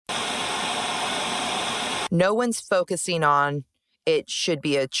No one's focusing on it should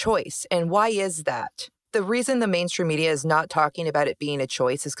be a choice. And why is that? The reason the mainstream media is not talking about it being a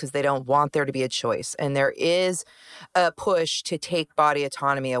choice is because they don't want there to be a choice. And there is a push to take body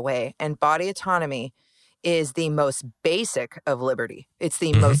autonomy away. And body autonomy is the most basic of liberty. It's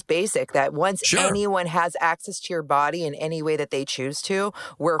the most basic that once anyone has access to your body in any way that they choose to,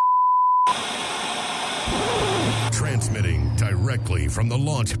 we're transmitting directly from the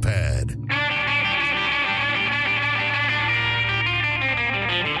launch pad.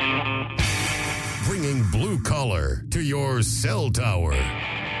 Bringing blue collar to your cell tower.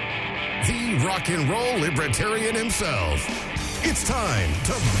 The rock and roll libertarian himself. It's time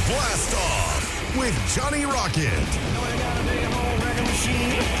to blast off with Johnny Rocket. I know you gotta dig an old record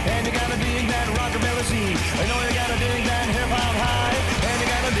machine, and you gotta dig that rockabilly scene. I know you gotta dig that hip-hop high, and you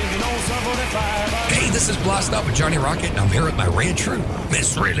gotta dig an old Sub 45. Hey, this is Blast Off with Johnny Rocket, and I'm here with my ranch crew,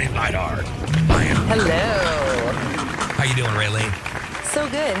 Miss Raylene Neidhart. Hello. How you doing, Raylene? So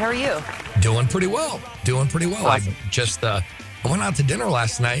good. How are you? Doing pretty well. Awesome. I went out to dinner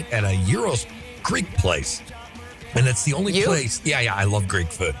last night at a Euros Greek place. And it's the only place. Yeah, I love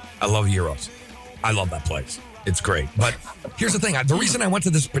Greek food. I love Euros. I love that place. It's great. But here's the thing. The reason I went to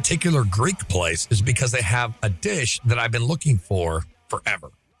this particular Greek place is because they have a dish that I've been looking for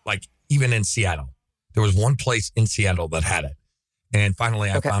forever. Like even in Seattle. There was one place in Seattle that had it. And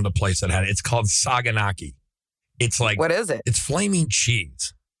finally I found a place that had it. It's called Saganaki. It's like, what is it? It's flaming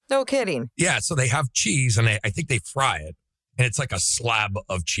cheese. No kidding. Yeah. So they have cheese and I think they fry it. And it's like a slab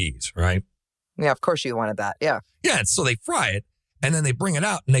of cheese, right? Yeah, of course you wanted that. Yeah. Yeah. And so they fry it and then they bring it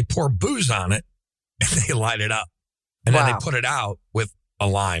out and they pour booze on it and they light it up. And then they put it out with a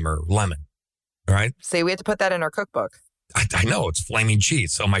lime or lemon. All right. See, we had to put that in our cookbook. I know it's flaming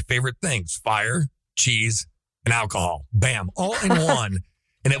cheese. So my favorite things, fire, cheese, and alcohol. Bam. All in one.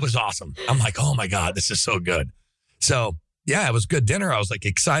 And it was awesome. I'm like, oh my God, this is so good. So yeah, it was good dinner. I was like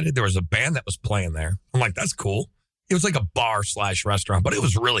excited. There was a band that was playing there. I'm like, that's cool. It was like a bar/restaurant, but it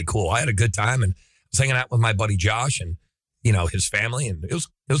was really cool. I had a good time and was hanging out with my buddy Josh and, you know, his family. And it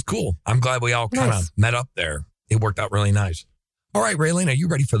was cool. I'm glad we all kind of met up there. It worked out really nice. All right, Raylene, are you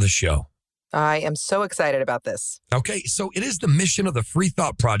ready for the show? I am so excited about this. Okay, so it is the mission of the Free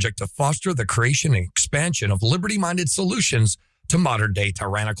Thought Project to foster the creation and expansion of liberty-minded solutions to modern-day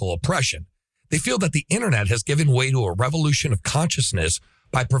tyrannical oppression. They feel that the internet has given way to a revolution of consciousness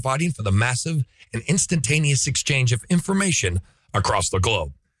by providing for the massive and instantaneous exchange of information across the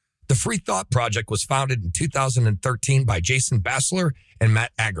globe. The Free Thought Project was founded in 2013 by Jason Bassler and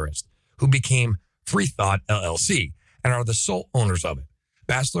Matt Agrest, who became Free Thought LLC and are the sole owners of it.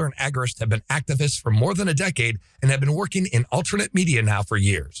 Bassler and Agrest have been activists for more than a decade and have been working in alternate media now for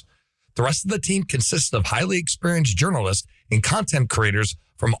years. The rest of the team consists of highly experienced journalists and content creators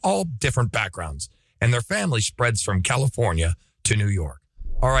from all different backgrounds, and their family spreads from California to New York.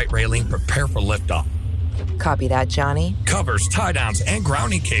 All right, Raylene, prepare for liftoff. Copy that, Johnny. Covers, tie downs, and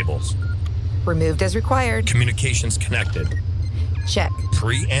grounding cables. Removed as required. Communications connected. Check.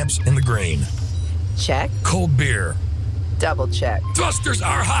 Preamps in the green. Check. Cold beer. Double check. Thrusters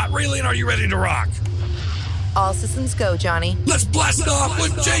are hot. Raylene, are you ready to rock? All systems go, Johnny. Let's blast off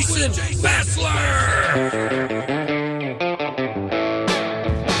with Jason Bassler.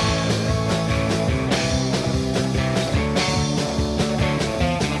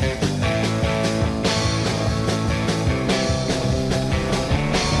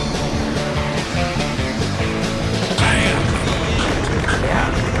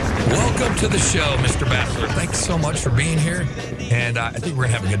 Welcome to the show, Mr. Bassler. Thanks so much for being here, and I think we're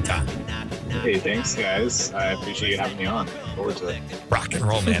going to have a good time. Hey, thanks, guys. I appreciate you having me on. Look forward to it. Rock and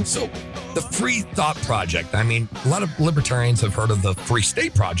roll, man. So the Free Thought Project, I mean, a lot of libertarians have heard of the Free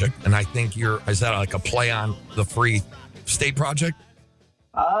State Project, and I think is that like a play on the Free State Project?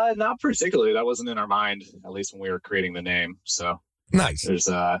 Not particularly. That wasn't in our mind, at least when we were creating the name. So nice. There's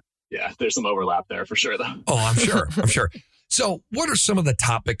some overlap there for sure, though. Oh, I'm sure. So what are some of the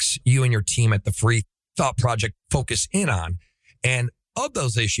topics you and your team at the Free Thought Project focus in on? And of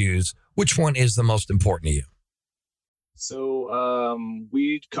those issues, which one is the most important to you? So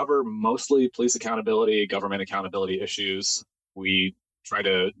we cover mostly police accountability, government accountability issues. We try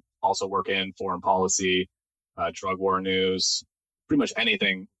to also work in foreign policy, drug war news, pretty much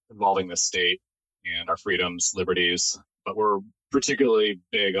anything involving the state and our freedoms, liberties. But we're particularly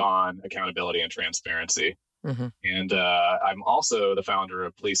big on accountability and transparency. Mm-hmm. And I'm also the founder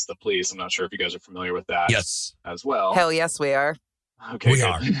of Police the Police. I'm not sure if you guys are familiar with that. Yes. As well. Hell yes, we are. Okay, we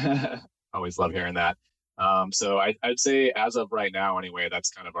are. Always love hearing that. So I'd say as of right now, anyway, that's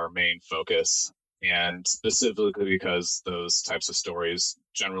kind of our main focus. And specifically because those types of stories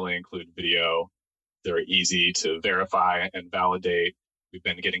generally include video They're easy to verify and validate. We've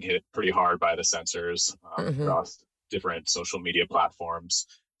been getting hit pretty hard by the censors across different social media platforms.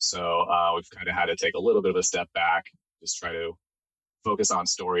 So we've kind of had to take a little bit of a step back, just try to focus on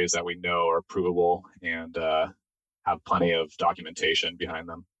stories that we know are provable and have plenty of documentation behind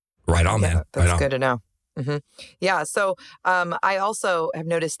them. Right on, man. That's good to know. Yeah. So I also have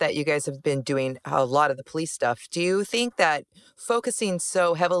noticed that you guys have been doing a lot of the police stuff. Do you think that focusing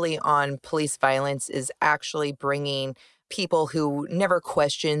so heavily on police violence is actually bringing people who never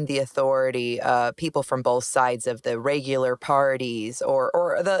question the authority, people from both sides of the regular parties or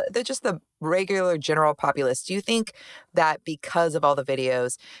the just the regular general populace? Do you think that because of all the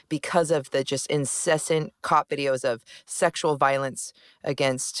videos, because of the just incessant cop videos of sexual violence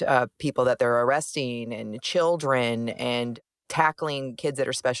against people that they're arresting and children and tackling kids that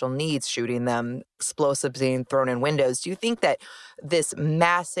are special needs, shooting them, explosives being thrown in windows, do you think that this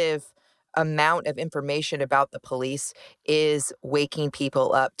massive amount of information about the police is waking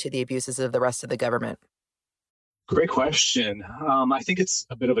people up to the abuses of the rest of the government? Great question. I think it's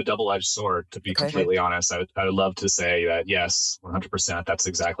a bit of a double-edged sword, to be completely honest. I would love to say that, yes, 100%, that's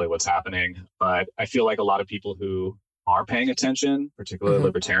exactly what's happening. But I feel like a lot of people who are paying attention, particularly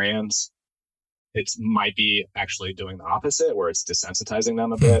libertarians, it might be actually doing the opposite, where it's desensitizing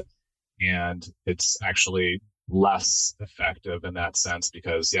them a bit. And it's actually less effective in that sense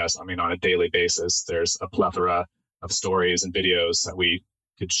because, yes, I mean, on a daily basis, there's a plethora of stories and videos that we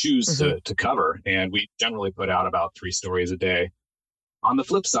could choose to cover. And we generally put out about 3 stories a day. On the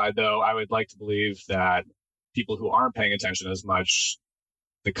flip side, though, I would like to believe that people who aren't paying attention as much,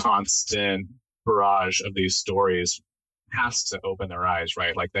 the constant barrage of these stories has to open their eyes,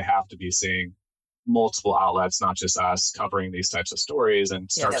 right? Like they have to be seeing multiple outlets, not just us, covering these types of stories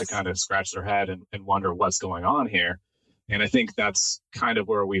and start to kind of scratch their head and wonder what's going on here. And I think that's kind of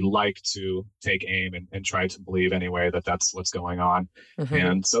where we like to take aim and try to believe anyway that that's what's going on.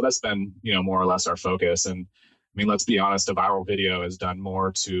 And so that's been, more or less our focus. And I mean, let's be honest, a viral video has done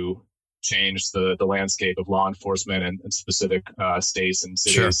more to change the landscape of law enforcement and specific states and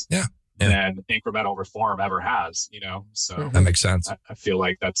cities than incremental reform ever has, So that makes sense. I feel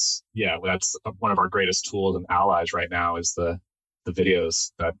like that's one of our greatest tools and allies right now is the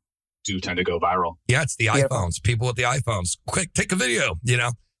videos that do tend to go viral. Yeah, it's the iPhones. People with the iPhones. Quick, take a video,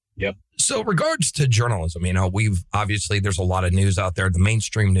 Yep. So regards to journalism, we've obviously, there's a lot of news out there, the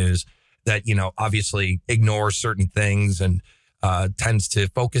mainstream news that, obviously ignores certain things and tends to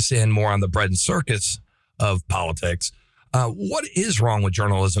focus in more on the bread and circus of politics. What is wrong with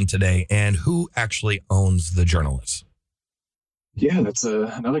journalism today and who actually owns the journalists? Yeah, that's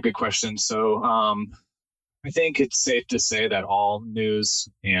another good question. So I think it's safe to say that all news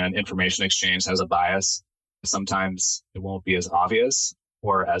and information exchange has a bias. Sometimes it won't be as obvious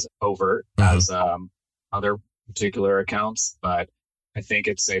or as overt as other particular accounts, but I think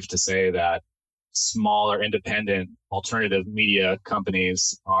it's safe to say that smaller, independent, alternative media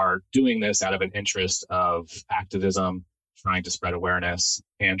companies are doing this out of an interest of activism, trying to spread awareness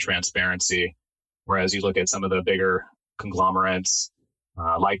and transparency. Whereas you look at some of the bigger conglomerates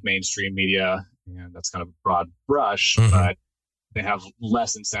like mainstream media, and that's kind of a broad brush, but they have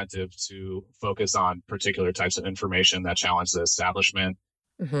less incentive to focus on particular types of information that challenge the establishment.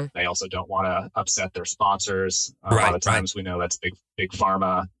 They also don't want to upset their sponsors. A lot of times we know that's big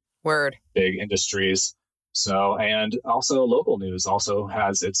pharma, big industries. So, and also local news also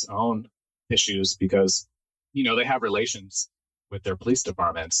has its own issues because, they have relations with their police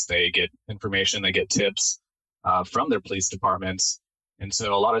departments. They get information, they get tips from their police departments. And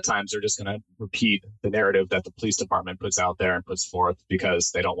so a lot of times they're just going to repeat the narrative that the police department puts out there and puts forth because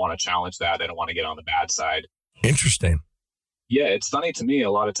they don't want to challenge that. They don't want to get on the bad side. Interesting. Yeah, it's funny to me.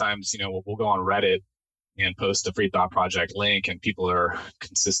 A lot of times, we'll go on Reddit and post a Free Thought Project link and people are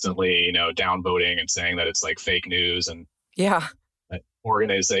consistently, downvoting and saying that it's like fake news and an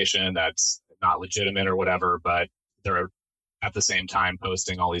organization that's not legitimate or whatever, but they're at the same time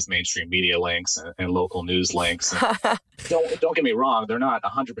posting all these mainstream media links and local news links. And don't get me wrong, they're not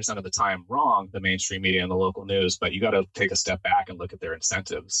 100% of the time wrong, the mainstream media and the local news, but you got to take a step back and look at their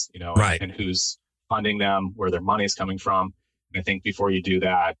incentives, and who's funding them, where their money's coming from. And I think before you do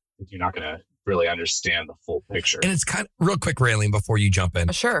that, you're not going to really understand the full picture. And it's kind of real quick, Raylene, before you jump in.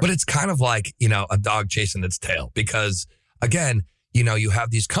 Sure. But it's kind of like, a dog chasing its tail because again, you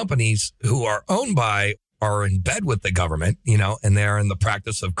have these companies who are owned by, are in bed with the government, and they're in the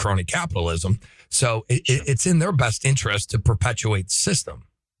practice of crony capitalism. So it's in their best interest to perpetuate the system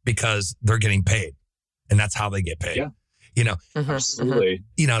because they're getting paid and that's how they get paid. Yeah. Absolutely.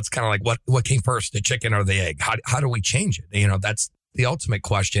 It's kind of like what came first, the chicken or the egg? How do we change it? That's the ultimate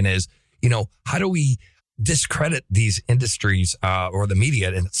question is, How do we discredit these industries or the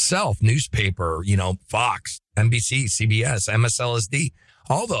media in itself, newspaper, Fox, NBC, CBS, MSLSD,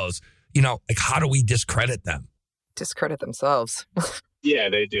 all those, how do we discredit them? Discredit themselves. Yeah,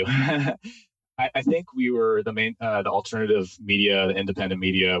 they do. I think we were the alternative media, the independent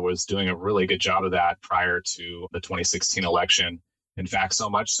media was doing a really good job of that prior to the 2016 election. In fact, so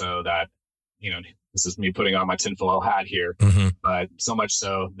much so that, this is me putting on my tinfoil hat here, but so much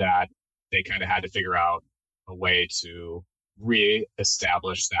so that they kind of had to figure out a way to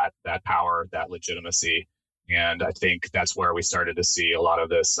reestablish that power, that legitimacy. And I think that's where we started to see a lot of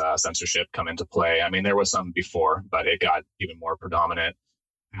this censorship come into play. I mean, there was some before, but it got even more predominant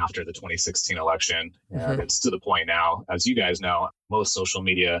after the 2016 election. And it's to the point now, as you guys know, most social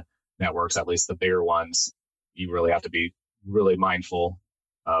media networks, at least the bigger ones, you really have to be really mindful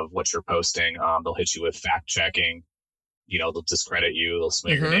of what you're posting. They'll hit you with fact checking, they'll discredit you, they'll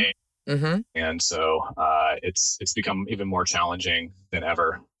smear your name. And so it's become even more challenging than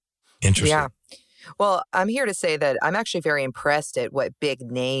ever. Interesting. Yeah. Well, I'm here to say that I'm actually very impressed at what big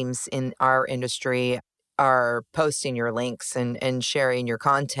names in our industry are posting your links and sharing your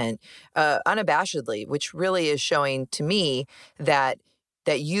content unabashedly, which really is showing to me that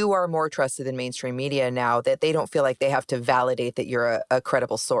you are more trusted than mainstream media now, that they don't feel like they have to validate that you're a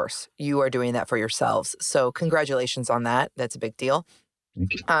credible source. You are doing that for yourselves. So congratulations on that. That's a big deal.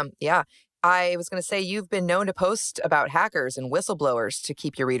 Thank you. Yeah. I was going to say, you've been known to post about hackers and whistleblowers to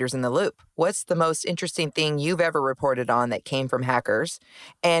keep your readers in the loop. What's the most interesting thing you've ever reported on that came from hackers?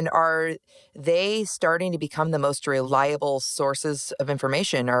 And are they starting to become the most reliable sources of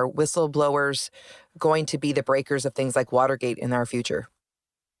information? Are whistleblowers going to be the breakers of things like Watergate in our future?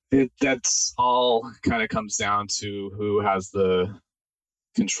 That's all kind of comes down to who has the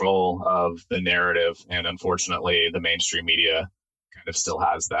control of the narrative. And unfortunately, the mainstream media kind of still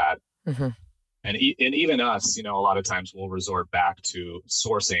has that. And even us, a lot of times we'll resort back to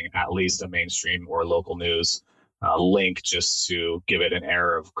sourcing at least a mainstream or local news link just to give it an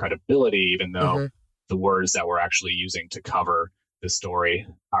air of credibility, even though the words that we're actually using to cover the story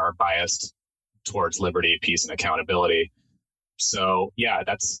are biased towards liberty, peace, and accountability. So yeah,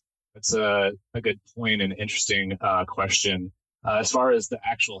 that's a good point and interesting question. As far as the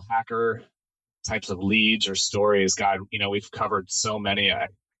actual hacker types of leads or stories, God, we've covered so many. I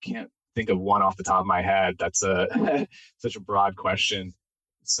can't think of one off the top of my head. That's such a broad question.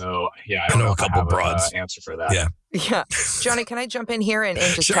 So yeah, I don't know a couple broads answer for that. Yeah. Johnny, can I jump in here and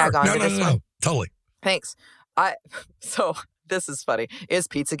just Sure. tag on to this one? Totally. Thanks. So this is funny. Is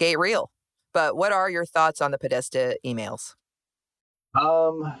Pizzagate real? But what are your thoughts on the Podesta emails?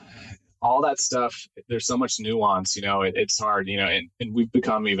 All that stuff, there's so much nuance, it's hard, and we've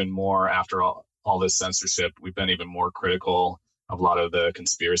become even more, after all this censorship, we've been even more critical of a lot of the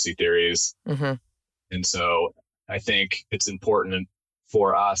conspiracy theories. And so I think it's important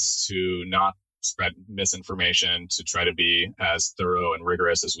for us to not spread misinformation, to try to be as thorough and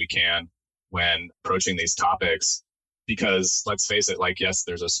rigorous as we can when approaching these topics, because let's face it, yes,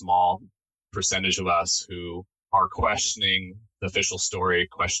 there's a small percentage of us who are questioning the official story,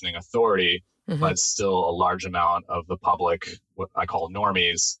 questioning authority, but still a large amount of the public, what I call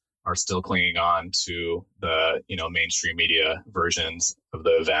normies, are still clinging on to the mainstream media versions of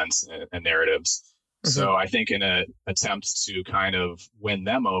the events and narratives. So I think in an attempt to kind of win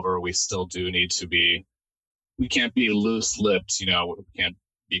them over, we still do need to we can't be loose-lipped, we can't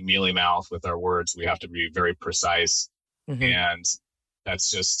be mealy-mouthed with our words. We have to be very precise. And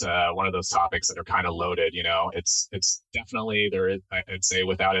that's just one of those topics that are kind of loaded. It's definitely, there is, I'd say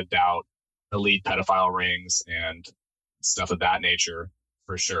without a doubt, elite pedophile rings and stuff of that nature.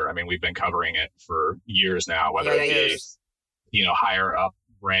 For sure. I mean, we've been covering it for years now, whether it be, higher up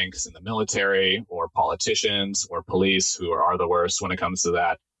ranks in the military or politicians or police who are the worst when it comes to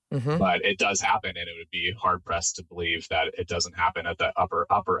that. But it does happen, and it would be hard pressed to believe that it doesn't happen at the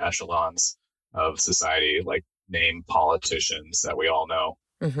upper echelons of society, like name politicians that we all know.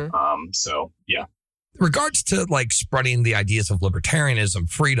 So yeah. In regards to spreading the ideas of libertarianism,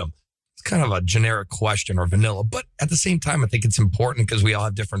 freedom, it's kind of a generic question or vanilla, but at the same time, I think it's important because we all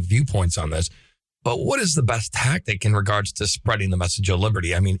have different viewpoints on this. But what is the best tactic in regards to spreading the message of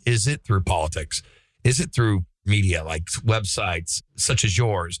liberty? I mean, is it through politics? Is it through media, like websites such as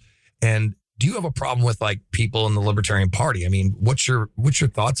yours? And do you have a problem with people in the Libertarian Party? I mean, what's your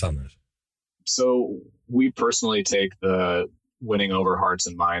thoughts on this? So we personally take the winning over hearts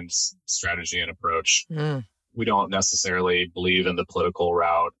and minds strategy and approach. We don't necessarily believe in the political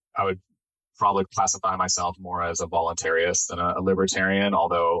route. I would probably classify myself more as a voluntarist than a libertarian,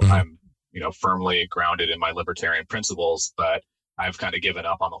 although I'm, firmly grounded in my libertarian principles. But I've kind of given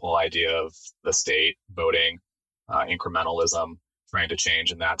up on the whole idea of the state voting, incrementalism, trying to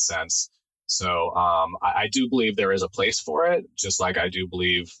change in that sense. So I do believe there is a place for it, just like I do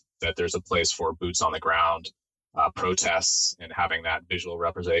believe that there's a place for boots on the ground protests and having that visual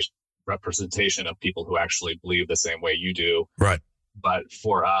representation of people who actually believe the same way you do. Right. But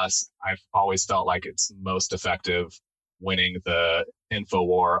for us, I've always felt like it's most effective winning the info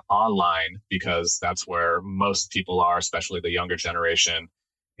war online, because that's where most people are, especially the younger generation.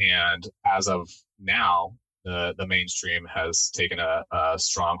 And as of now, the mainstream has taken a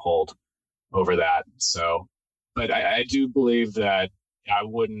stronghold over that. So, but I do believe that I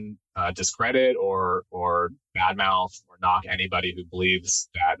wouldn't discredit or badmouth or knock anybody who believes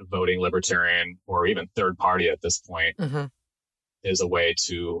that voting libertarian or even third party at this point is a way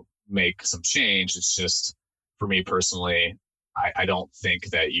to make some change. It's just, for me personally, I don't think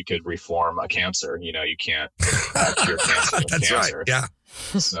that you could reform a cancer. You can't cure cancer with That's cancer. right. Yeah.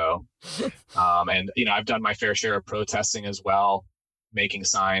 So, and I've done my fair share of protesting as well, making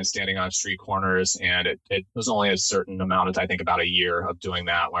signs, standing on street corners. And it was only a certain amount of, I think about a year of doing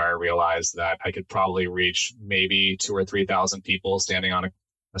that, where I realized that I could probably reach maybe 2,000 or 3,000 people standing on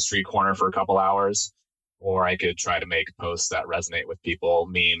a street corner for a couple hours. Or I could try to make posts that resonate with people,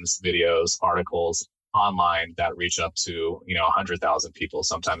 memes, videos, articles online that reach up to, 100,000 people,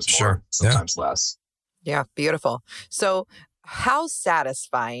 sometimes more, sometimes less. Yeah, beautiful. So how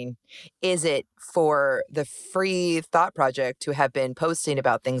satisfying is it for the Free Thought Project to have been posting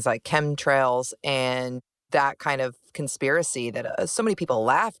about things like chemtrails and that kind of conspiracy that so many people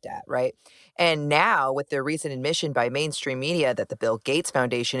laughed at, right? And now with the recent admission by mainstream media that the Bill Gates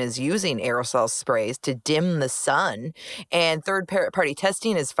Foundation is using aerosol sprays to dim the sun, and third-party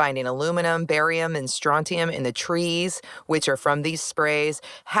testing is finding aluminum, barium, and strontium in the trees, which are from these sprays,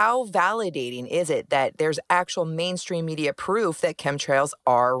 how validating is it that there's actual mainstream media proof that chemtrails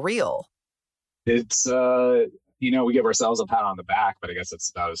are real? It's, we give ourselves a pat on the back, but I guess it's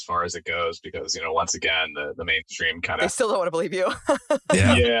about as far as it goes because, once again, the mainstream kind of... They still don't want to believe you.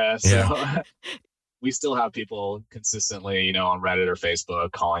 Yeah. So we still have people consistently, on Reddit or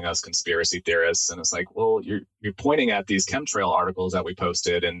Facebook calling us conspiracy theorists. And it's like, well, you're pointing at these chemtrail articles that we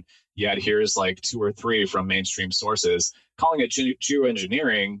posted, and yet here's like 2 or 3 from mainstream sources calling it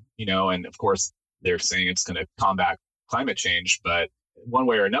geoengineering, and of course they're saying it's going to combat climate change, but one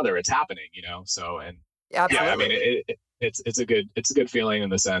way or another, it's happening, so, and absolutely. yeah, I mean, it's a good feeling in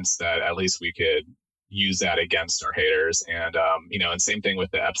the sense that at least we could use that against our haters. And, and same thing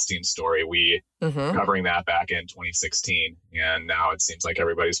with the Epstein story, we covering that back in 2016. And now it seems like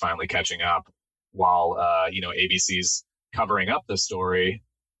everybody's finally catching up while, ABC's covering up the story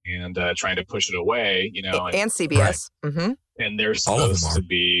and trying to push it away, and CBS. Right. And they're supposed to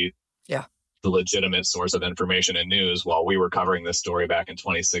be the legitimate source of information and news while we were covering this story back in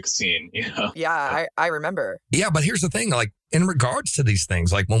 2016, Yeah, I remember. Yeah, but here's the thing, like in regards to these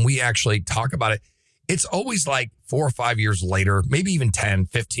things, like when we actually talk about it, it's always like 4 or 5 years later, maybe even 10,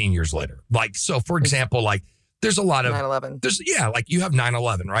 15 years later. Like, so for example, like there's a lot of 9/11. Like you have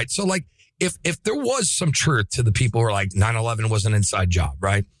 9/11, right? So like if there was some truth to the people who are like 9/11 was an inside job,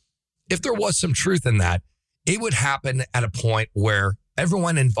 right? If there was some truth in that, it would happen at a point where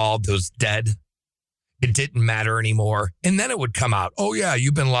everyone involved was dead. It didn't matter anymore. And then it would come out, oh yeah,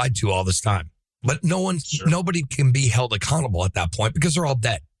 you've been lied to all this time. But nobody can be held accountable at that point because they're all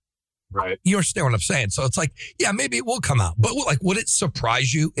dead. Right. You understand what I'm saying? So it's like, yeah, maybe it will come out. But like, would it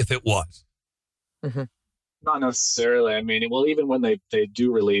surprise you if it was? Not necessarily. I mean, well, even when they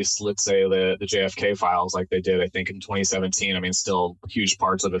do release, let's say the JFK files like they did, I think in 2017, I mean, still huge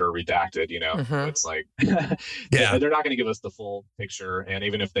parts of it are redacted, It's like, they're not going to give us the full picture. And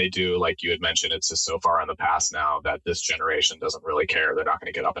even if they do, like you had mentioned, it's just so far in the past now that this generation doesn't really care. They're not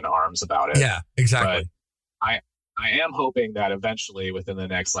going to get up in arms about it. Yeah, exactly. But I am hoping that eventually within the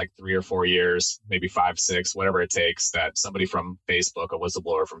next like 3 or 4 years, maybe 5, 6, whatever it takes, that somebody from Facebook, a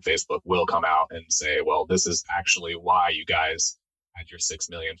whistleblower from Facebook will come out and say, well, this is actually why you guys had your 6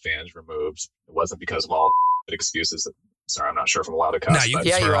 million fans removed. It wasn't because of all the excuses. Sorry, I'm not sure if I'm allowed to cuss. No,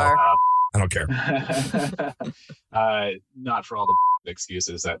 you are. I don't care. Not for all the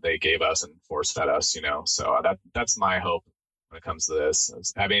excuses that they gave us and force fed us, So that's my hope when it comes to this.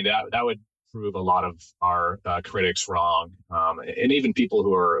 I mean, that would prove a lot of our critics wrong, and even people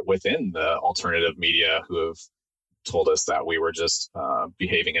who are within the alternative media who have told us that we were just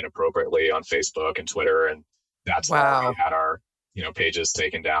behaving inappropriately on Facebook and Twitter, and that's why we had our pages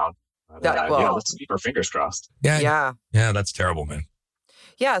taken down. Let's keep our fingers crossed. Yeah, that's terrible, man.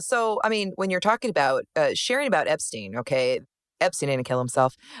 Yeah, so I mean, when you're talking about sharing about Epstein, okay, Epstein didn't kill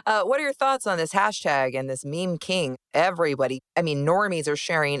himself. What are your thoughts on this hashtag and this meme king? Everybody, I mean, normies are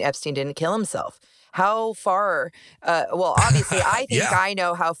sharing Epstein didn't kill himself. How far? Well, obviously, I think Yeah. I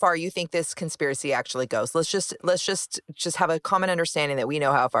know how far you think this conspiracy actually goes. Let's just have a common understanding that we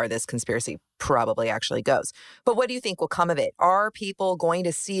know how far this conspiracy probably actually goes. But what do you think will come of it? Are people going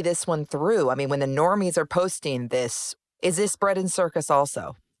to see this one through? I mean, when the normies are posting this, is this bread and circus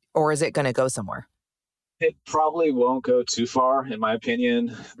also, or is it going to go somewhere? It probably won't go too far, in my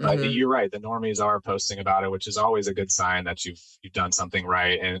opinion. But Mhm. you're right. The normies are posting about it, which is always a good sign that you've done something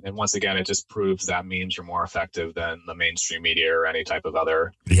right. And once again, it just proves that memes are more effective than the mainstream media or any type of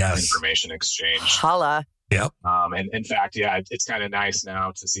other Yes. information exchange. Holla. Yep. And in fact, yeah, it's kind of nice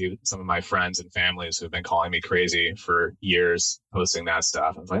now to see some of my friends and families who've been calling me crazy for years posting that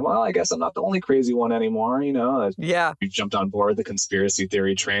stuff. I was like, well, I guess I'm not the only crazy one anymore. You know, Yeah. we've jumped on board the conspiracy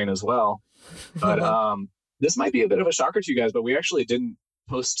theory train as well. But this might be a bit of a shocker to you guys, but we actually didn't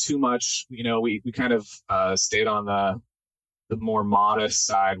post too much. You know, we kind of stayed on the more modest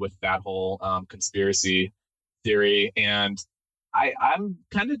side with that whole conspiracy theory. And I'm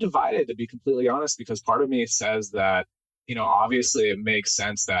kind of divided, to be completely honest, because part of me says that, you know, obviously it makes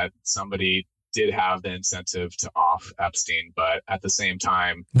sense that somebody did have the incentive to off Epstein, but at the same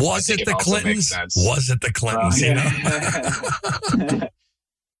time, Was I think it the also makes Clintons? sense. Was it the Clintons? You know?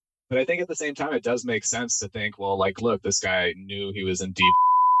 But I think at the same time, it does make sense to think, well, like, look, this guy knew he was in deep.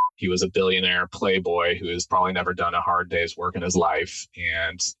 He was a billionaire playboy who has probably never done a hard day's work in his life.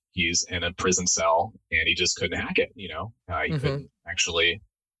 And he's in a prison cell and he just couldn't hack it. You know, he couldn't actually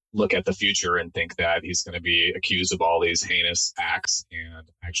look at the future and think that he's going to be accused of all these heinous acts and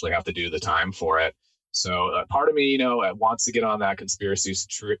actually have to do the time for it. So part of me, you know, wants to get on that conspiracy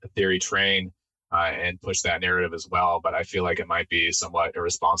theory train and push that narrative as well. But I feel like it might be somewhat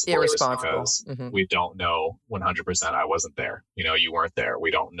irresponsible. Because we don't know 100%. I wasn't there. You know, you weren't there.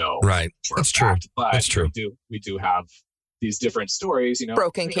 We don't know. Right. That's true. But That's true. We do have these different stories, you know.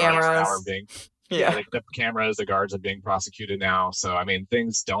 Broken cameras. The cameras, the guards are being prosecuted now. So, I mean,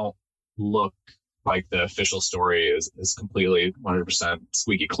 things don't look like the official story is completely 100%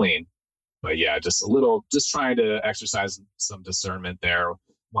 squeaky clean. But yeah, just trying to exercise some discernment there.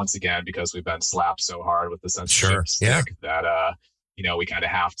 Once again, because we've been slapped so hard with the censorship stick that, you know, we kind of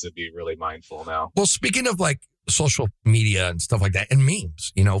have to be really mindful now. Well, speaking of like social media and stuff like that and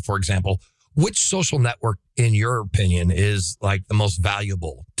memes, you know, for example, which social network, in your opinion, is like the most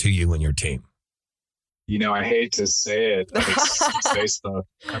valuable to you and your team? You know, I hate to say it, but it's Facebook.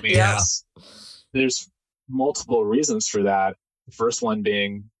 I mean, there's multiple reasons for that. The first one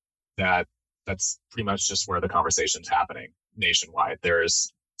being that that's pretty much just where the conversation's happening nationwide.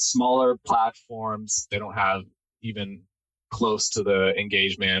 There's smaller platforms. They don't have even close to the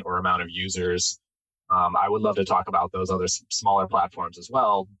engagement or amount of users. I would love to talk about those other smaller platforms as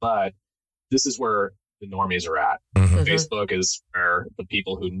well, but this is where the normies are at. Facebook is where the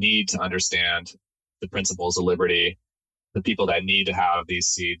people who need to understand the principles of liberty, the people that need to have these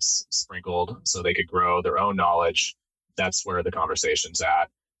seeds sprinkled so they could grow their own knowledge, that's where the conversation's at.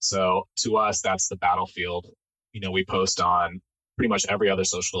 So to us, that's the battlefield. You know, we post on pretty much every other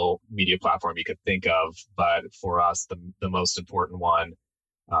social media platform you could think of. But for us, the most important one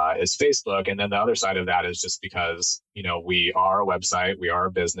is Facebook. And then the other side of that is just because, you know, we are a website, we are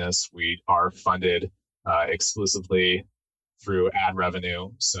a business, we are funded exclusively through ad revenue.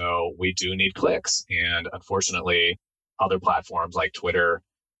 So we do need clicks. And unfortunately, other platforms like Twitter,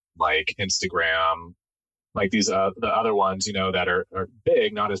 like Instagram, like these the other ones, you know, that are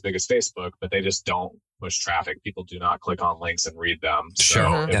big, not as big as Facebook, but they just don't push traffic. People do not click on links and read them. Sure.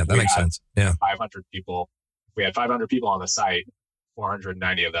 So Yeah, that makes sense. Yeah. 500 people. If we had 500 people on the site,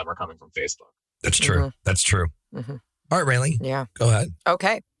 490 of them are coming from Facebook. That's true. That's true. All right, Raylene. Yeah. Go ahead.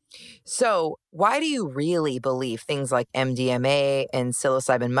 Okay. So why do you really believe things like MDMA and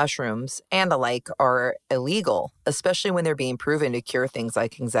psilocybin mushrooms and the like are illegal, especially when they're being proven to cure things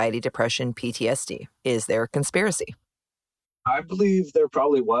like anxiety, depression, PTSD? Is there a conspiracy? I believe there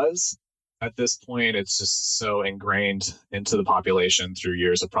probably was. At this point, it's just so ingrained into the population through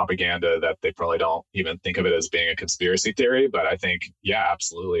years of propaganda that they probably don't even think of it as being a conspiracy theory. But I think, yeah,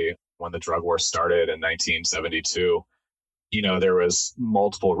 absolutely. When the drug war started in 1972, you know, there was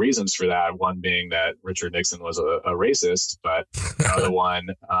multiple reasons for that. One being that Richard Nixon was a racist, but the other one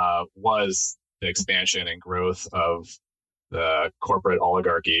was the expansion and growth of the corporate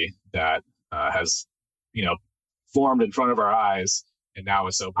oligarchy that has, you know, formed in front of our eyes and now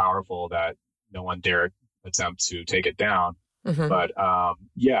is so powerful that no one dared attempt to take it down. But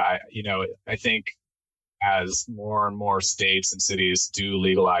yeah, you know, I think as more and more states and cities do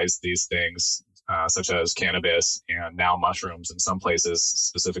legalize these things, such as cannabis and now mushrooms in some places,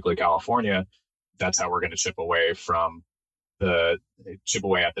 specifically California, that's how we're going to chip away at the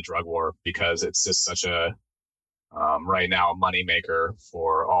drug war, because it's just such a right now moneymaker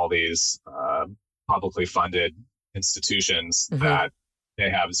for all these publicly funded institutions that they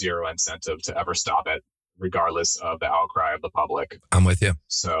have zero incentive to ever stop it, regardless of the outcry of the public. I'm with you.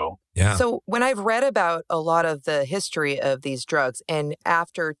 So, yeah. So when I've read about a lot of the history of these drugs, and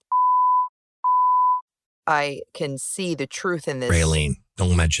after I can see the truth in this. Raylene,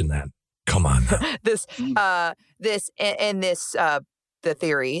 don't mention that. Come on now. the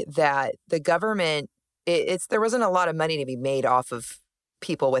theory that the government, there wasn't a lot of money to be made off of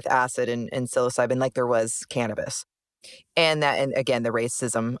people with acid and psilocybin like there was cannabis. And again, the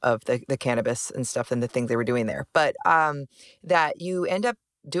racism of the cannabis and stuff and the things they were doing there. But that you end up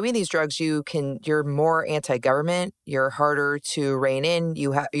doing these drugs, you're more anti-government, you're harder to rein in,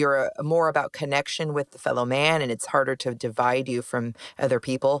 you're more about connection with the fellow man, and it's harder to divide you from other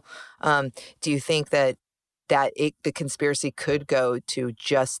people. Do you think that the conspiracy could go to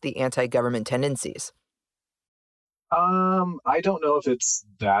just the anti-government tendencies? I don't know if it's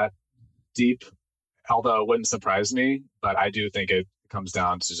that deep, although it wouldn't surprise me, but I do think it comes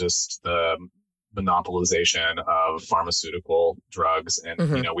down to just the monopolization of pharmaceutical drugs. And,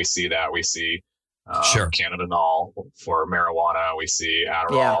 we see cannabinol for marijuana, we see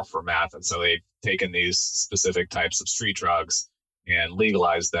Adderall for meth. And so they've taken these specific types of street drugs and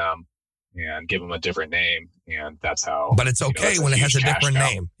legalized them and give them a different name. And that's how. But it's okay when it has a different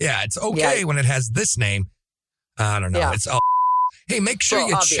name. Yeah, it's okay when it has this name. I don't know. Yeah. It's all. Hey, make sure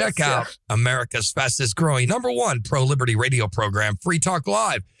you check out America's fastest growing #1 pro-liberty radio program, Free Talk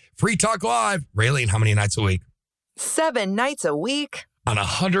Live. Free Talk Live. Raylene, how many nights a week? 7 nights a week. On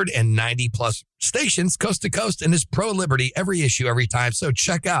 190 plus stations, coast to coast, and is pro-liberty every issue, every time. So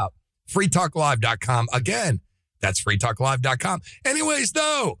check out freetalklive.com. Again, that's freetalklive.com. Anyways,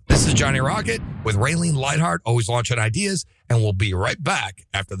 though, this is Johnny Rocket with Raylene Lightheart, always launching ideas, and we'll be right back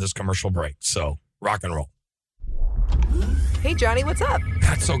after this commercial break. So rock and roll. Hey, Johnny, what's up?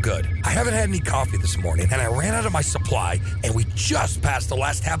 Not so good. I haven't had any coffee this morning, and I ran out of my supply, and we just passed the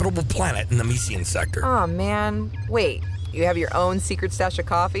last habitable planet in the Mesian sector. Oh, man. Wait, you have your own secret stash of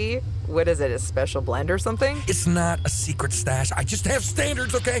coffee? What is it, a special blend or something? It's not a secret stash. I just have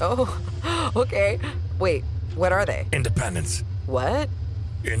standards, okay? Oh, okay. Wait, what are they? Independence. What?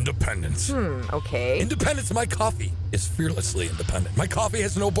 Independence. Okay. Independence. My coffee is fearlessly independent. My coffee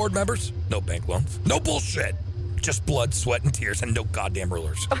has no board members, no bank loans, no bullshit. Just blood, sweat, and tears, and no goddamn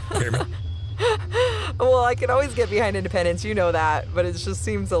rulers. Hear me? Well, I can always get behind independence, you know that, but it just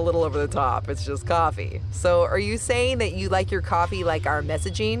seems a little over the top. It's just coffee. So are you saying that you like your coffee like our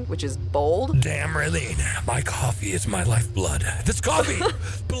messaging, which is bold? Damn, Raylene. My coffee is my lifeblood. This coffee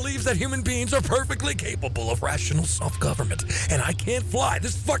believes that human beings are perfectly capable of rational self-government, and I can't fly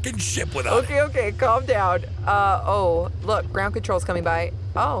this fucking ship without it. Okay, calm down. Look, ground control's coming by.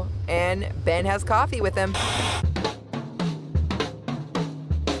 Oh, and Ben has coffee with him.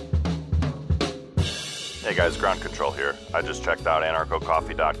 Hey guys, Ground Control here. I just checked out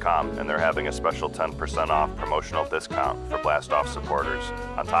anarchocoffee.com and they're having a special 10% off promotional discount for Blast Off supporters.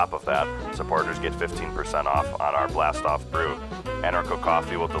 On top of that, supporters get 15% off on our Blast Off brew. Anarcho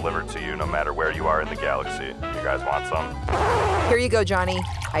Coffee will deliver to you no matter where you are in the galaxy. You guys want some? Here you go, Johnny.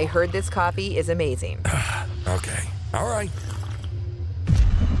 I heard this coffee is amazing. Okay. All right.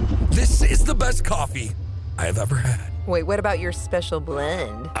 This is the best coffee I've ever had. Wait, what about your special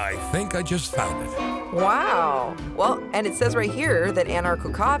blend? I think I just found it. Wow. Well, and it says right here that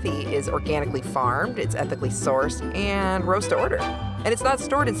Anarcho Coffee is organically farmed, it's ethically sourced, and roast to order. And it's not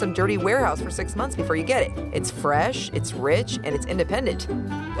stored in some dirty warehouse for 6 months before you get it. It's fresh, it's rich, and it's independent.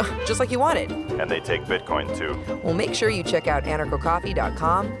 Just like you wanted. And they take Bitcoin too. Well, make sure you check out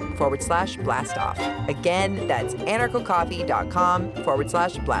anarchocoffee.com/blastoff. Again, that's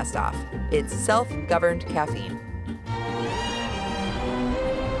anarchocoffee.com/blastoff. It's self-governed caffeine.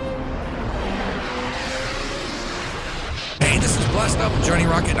 Hey, this is Blast Up with Johnny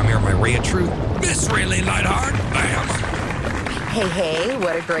Rocket. I'm here with my Ray of Truth, Miss Raylene Lightheart. Bam. Hey,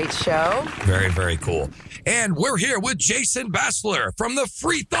 what a great show. Very, very cool. And we're here with Jason Bassler from the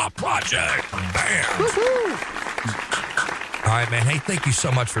Free Thought Project. Bam. Woo-hoo. All right, man. Hey, thank you so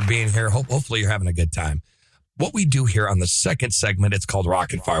much for being here. Hopefully you're having a good time. What we do here on the second segment, it's called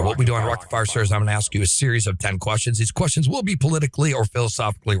Rocket Fire. What we do on Rocket Fire, sir, is I'm going to ask you a series of 10 questions. These questions will be politically or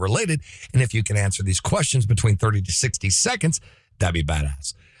philosophically related. And if you can answer these questions between 30 to 60 seconds, that'd be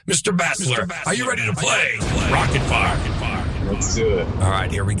badass. Mr. Bassler, are you ready to play Rocket Fire? Let's do it. All right,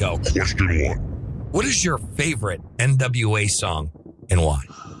 here we go. Question 1. What is your favorite NWA song and why?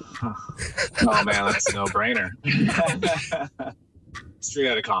 Oh man, that's a no-brainer. Straight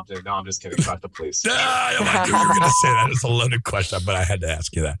out of Compton. No, I'm just kidding. Fuck the police. I knew you were going to say that. It's a loaded question, but I had to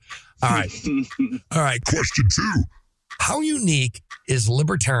ask you that. All right. All right. Question 2. How unique is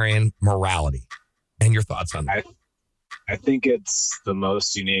libertarian morality? And your thoughts on that? I think it's the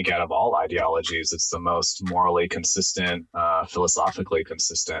most unique out of all ideologies. It's the most morally consistent, philosophically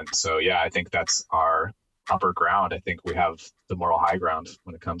consistent. So yeah, I think that's our upper ground. I think we have the moral high ground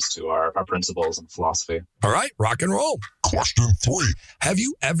when it comes to our principles and philosophy. All right, rock and roll. Question 3. Have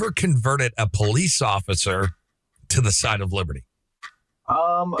you ever converted a police officer to the side of liberty?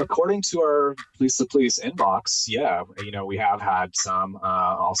 According to our Police to Police inbox, yeah, we have had some,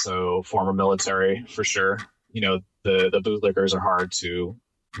 also former military for sure. The bootlickers are hard to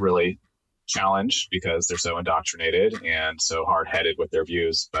really challenge because they're so indoctrinated and so hard-headed with their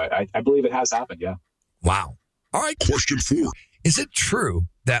views. But I believe it has happened, yeah. Wow. All right. Question 4. Is it true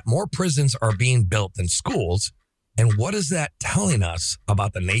that more prisons are being built than schools? And what is that telling us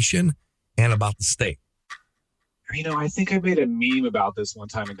about the nation and about the state? I think I made a meme about this one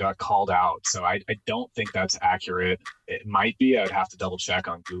time and got called out. So I don't think that's accurate. It might be. I would have to double check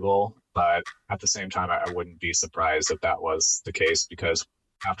on Google. But at the same time, I wouldn't be surprised if that was the case because,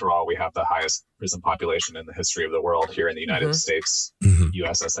 after all, we have the highest prison population in the history of the world here in the United States,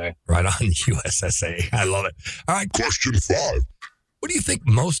 USSA. Right on, USSA. I love it. All right. Question 5. What do you think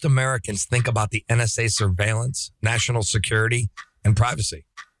most Americans think about the NSA surveillance, national security, and privacy?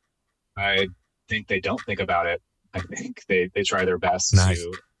 I think they don't think about it. I think they try their best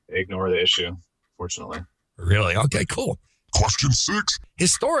to ignore the issue, fortunately. Really? Okay, cool. Question 6.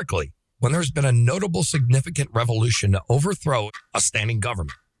 Historically, when there's been a notable significant revolution to overthrow a standing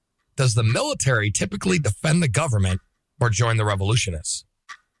government, does the military typically defend the government or join the revolutionists?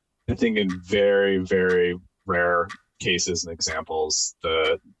 I think in very, very rare cases and examples,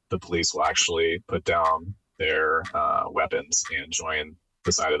 the police will actually put down their weapons and join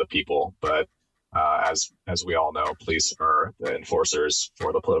the side of the people. But as we all know, police are the enforcers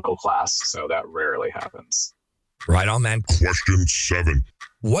for the political class, so that rarely happens. Right on, man. Question 7.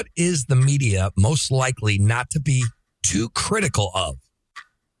 What is the media most likely not to be too critical of?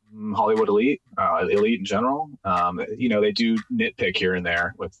 Hollywood elite in general. They do nitpick here and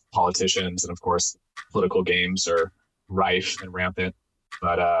there with politicians, and of course, political games are rife and rampant.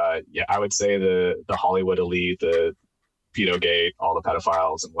 But I would say the Hollywood elite, the pedogate, all the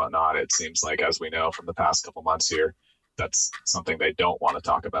pedophiles and whatnot. It seems like, as we know from the past couple months here, that's something they don't want to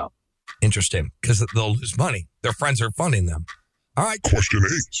talk about. Interesting, because they'll lose money. Their friends are funding them. All right. Question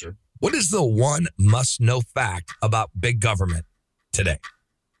 8. Sure. What is the one must-know fact about big government today?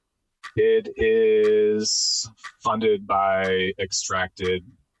 It is funded by extorted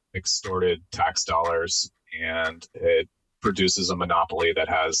tax dollars, and it produces a monopoly that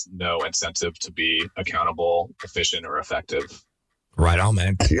has no incentive to be accountable, efficient, or effective. Right on,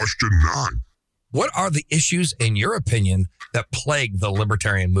 man. Question 9. What are the issues, in your opinion, that plague the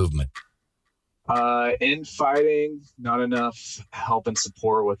libertarian movement? Infighting, not enough help and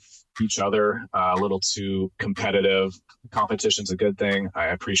support with each other, a little too competitive. Competition's a good thing. I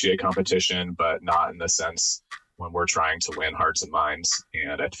appreciate competition, but not in the sense when we're trying to win hearts and minds.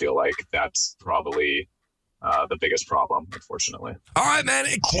 And I feel like that's probably the biggest problem, unfortunately. All right, man.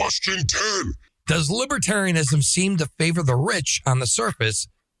 Question 10. Does libertarianism seem to favor the rich on the surface?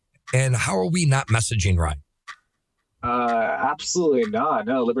 And how are we not messaging right? Absolutely not.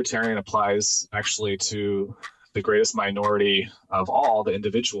 No, libertarian applies actually to the greatest minority of all, the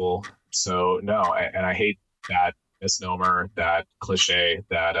individual. So no, and I hate that misnomer, that cliche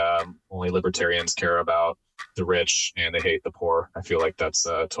that only libertarians care about the rich and they hate the poor. I feel like that's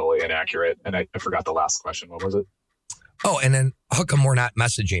totally inaccurate. And I forgot the last question. What was it? Oh, and then how come we're not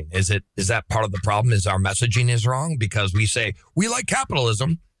messaging? Is that part of the problem? Is our messaging is wrong? Because we say we like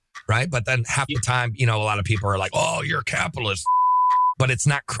capitalism, right? But then half the time, a lot of people are like, oh, you're a capitalist, but it's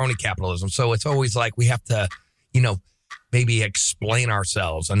not crony capitalism. So it's always like we have to, maybe explain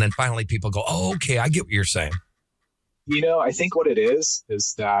ourselves. And then finally people go, oh, okay, I get what you're saying. I think what it is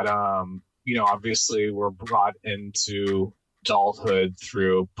that, obviously we're brought into adulthood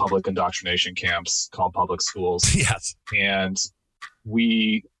through public indoctrination camps called public schools. Yes. And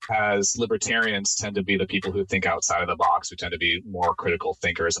we as libertarians tend to be the people who think outside of the box. We tend to be more critical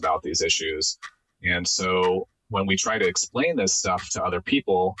thinkers about these issues. And so when we try to explain this stuff to other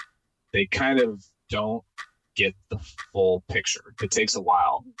people, they kind of don't get the full picture. It takes a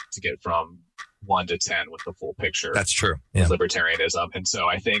while to get from 1 to 10 with the full picture. That's true. Yeah. Of libertarianism. And so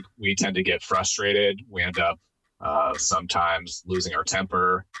I think we tend to get frustrated. We end up sometimes losing our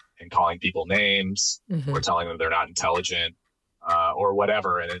temper and calling people names or telling them they're not intelligent. or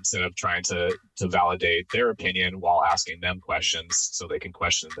whatever. And instead of trying to validate their opinion while asking them questions so they can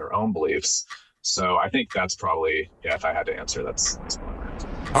question their own beliefs. So I think that's probably, if I had to answer, that's one answer.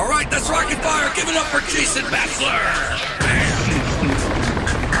 All right, that's Rocket Fire. Give it up for Jason Bachelor.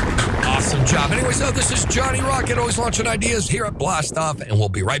 Awesome job. Anyway, so this is Johnny Rocket, always launching ideas here at Blast Off, and we'll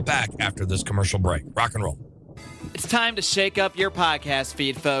be right back after this commercial break. Rock and roll. It's time to shake up your podcast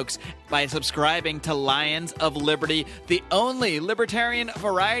feed, folks, by subscribing to Lions of Liberty, the only libertarian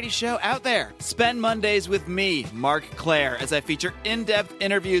variety show out there. Spend Mondays with me, Mark Claire, as I feature in-depth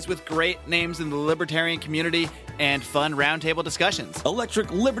interviews with great names in the libertarian community and fun roundtable discussions. Electric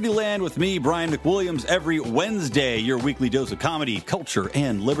Liberty Land with me, Brian McWilliams, every Wednesday, your weekly dose of comedy, culture,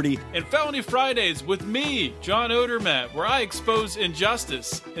 and liberty. And Felony Fridays with me, John Odermatt, where I expose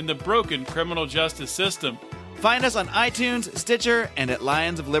injustice in the broken criminal justice system. Find us on iTunes, Stitcher, and at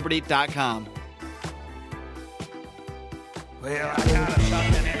lionsofliberty.com. Well, I got a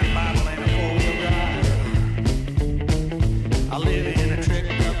shotgun and a Bible and a four-wheel drive. I live in a trick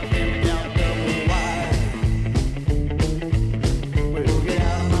up and down double wide. Well, get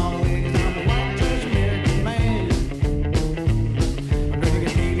out of my way, 'cause I'm a white trash American man. I'm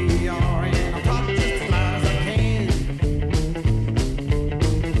drinking PBR and I'm talking just as loud as I can.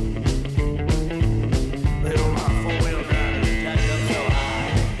 Well, my four-wheel drive is jacked up so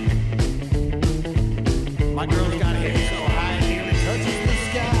high. My girl's got hair so high it nearly touches the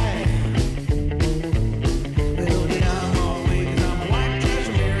sky. Well, get out of my way, 'cause I'm a white trash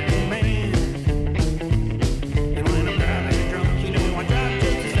American man. And when I'm driving drunk, you know I drive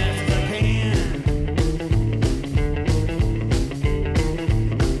just as fast as I can.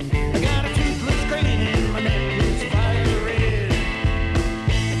 I got a toothless crane and my necklace fire red.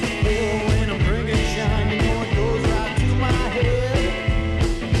 Oh, when I'm drinking shine, you know it goes right to my head.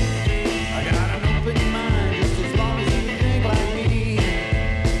 I got an open mind just as long as you think like me.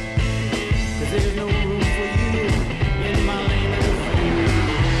 'Cause there's no room for you in my lane of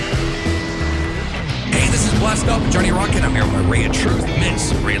Hey, this is Blast Off, Johnny Rocket. I'm here with my Ray of Truth,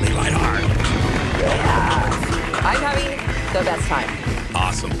 Miss Really Lightheart. I'm having the best time.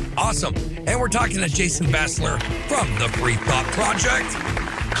 Awesome. And we're talking to Jason Bachelor from the Free Thought Project.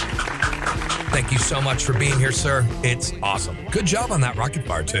 Thank you so much for being here, sir. It's awesome. Good job on that Rocket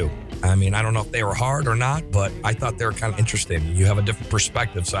Fire, too. I mean, I don't know if they were hard or not, but I thought they were kind of interesting. You have a different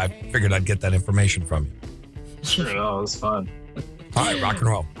perspective, so I figured I'd get that information from you. Sure, no, it was fun. All right, rock and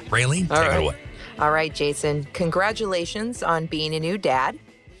roll. Raylene, All take right. it away. All right, Jason, congratulations on being a new dad.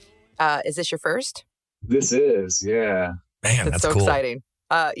 Is this your first? This is, yeah. Man, that's so cool. exciting.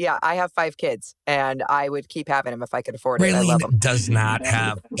 Yeah, I have 5 kids, and I would keep having them if I could afford it. I love them. Raylene does not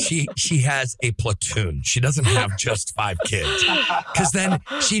have, she has a platoon. She doesn't have just 5 kids. Because then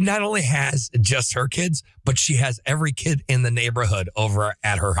she not only has just her kids, but she has every kid in the neighborhood over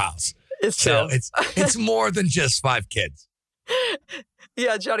at her house. It's So true. it's more than just 5 kids.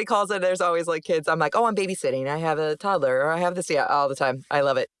 Yeah, Johnny calls in. There's always like kids. I'm like, oh, I'm babysitting. I have a toddler, or I have this. Yeah, all the time. I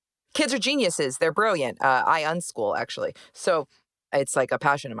love it. Kids are geniuses. They're brilliant. I unschool, actually. So it's like a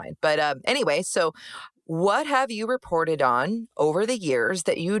passion of mine. But anyway, so what have you reported on over the years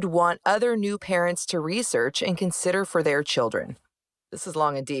that you'd want other new parents to research and consider for their children? This is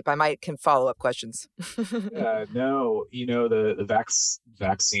long and deep. I might can follow-up questions. No, the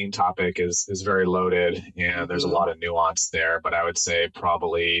vaccine topic is very loaded, and there's a lot of nuance there. But I would say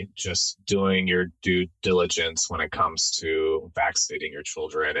probably just doing your due diligence when it comes to vaccinating your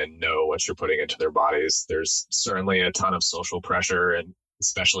children and know what you're putting into their bodies. There's certainly a ton of social pressure, and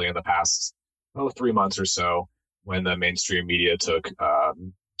especially in the past 3 months or so, when the mainstream media took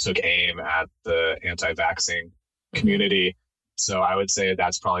aim at the anti-vaxxing community. So I would say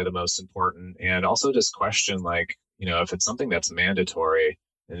that's probably the most important. And also just question, if it's something that's mandatory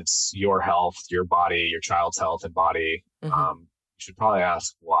and it's your health, your body, your child's health and body, you should probably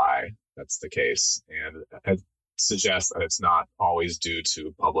ask why that's the case. And I suggest that it's not always due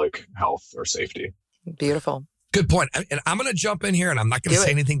to public health or safety. Beautiful. Good point. And I'm going to jump in here, and I'm not going to say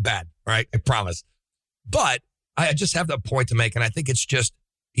anything bad. All right, I promise. But I just have that point to make, and I think it's just,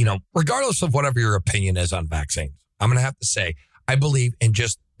 regardless of whatever your opinion is on vaccines, I'm going to have to say, I believe in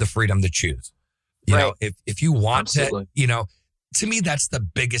just the freedom to choose. You know, if you want Absolutely. to, to me, that's the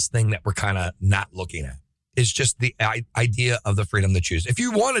biggest thing that we're kind of not looking at is just the idea of the freedom to choose. If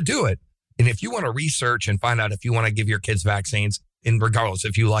you want to do it, and if you want to research and find out if you want to give your kids vaccines, and regardless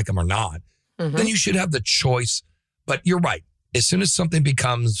if you like them or not, then you should have the choice. But you're right. As soon as something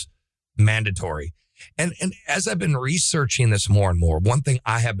becomes mandatory, and as I've been researching this more and more, one thing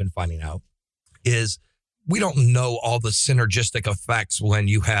I have been finding out is we don't know all the synergistic effects when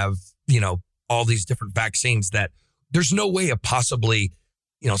you have, all these different vaccines that there's no way of possibly,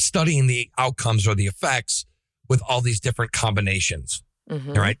 studying the outcomes or the effects with all these different combinations,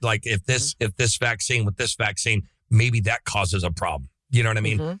 right? Like if this vaccine with this vaccine, maybe that causes a problem. You know what I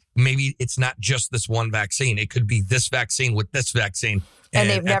mean? Maybe it's not just this one vaccine. It could be this vaccine with this vaccine. And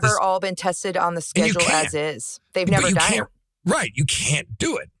they've never all been tested on the schedule as is. They've never done it. Right. You can't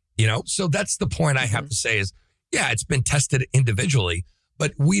do it, So that's the point I have to say is, yeah, it's been tested individually,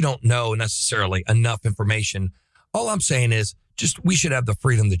 but we don't know necessarily enough information. All I'm saying is just we should have the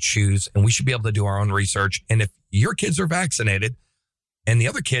freedom to choose, and we should be able to do our own research. And if your kids are vaccinated and the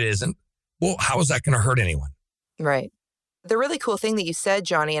other kid isn't, well, how is that going to hurt anyone? Right. The really cool thing that you said,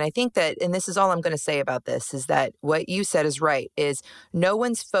 Johnny, and I think that, and this is all I'm going to say about this, is that what you said is right, is no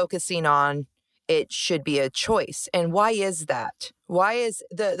one's focusing on it should be a choice. And why is that? Why is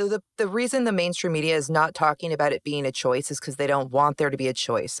the reason the mainstream media is not talking about it being a choice is because they don't want there to be a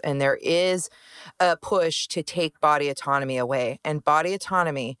choice. And there is a push to take body autonomy away. And body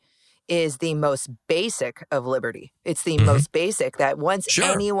autonomy is the most basic of liberty. It's the most basic that once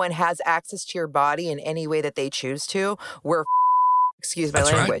anyone has access to your body in any way that they choose to, we're excuse my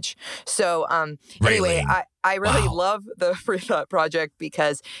language. Right. So anyway, I really love the Free Thought Project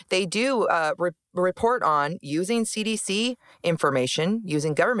because they do report on using CDC information,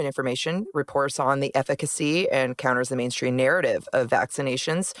 using government information, reports on the efficacy and counters the mainstream narrative of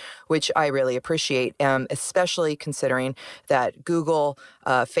vaccinations, which I really appreciate, especially considering that Google,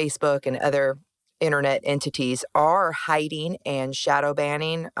 Facebook, and other internet entities are hiding and shadow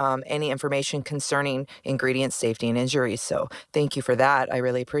banning any information concerning ingredient safety and injuries. So thank you for that. I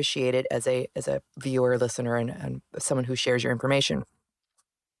really appreciate it as a viewer, listener, and someone who shares your information.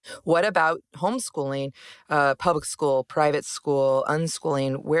 What about homeschooling, public school, private school,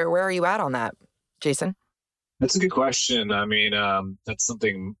 unschooling? Where are you at on that, Jason? That's a good question. I mean, that's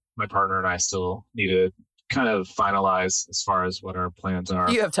something my partner and I still need to kind of finalize as far as what our plans are.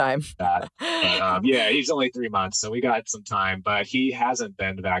 You have time. But, yeah, he's only 3 months, so we got some time, but he hasn't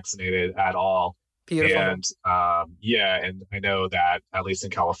been vaccinated at all. Beautiful. And and I know that at least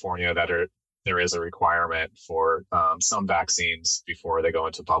in California there is a requirement for some vaccines before they go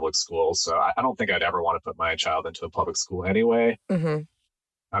into public school. So I don't think I'd ever want to put my child into a public school anyway.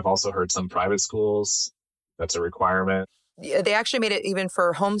 I've also heard some private schools, that's a requirement. They actually made it even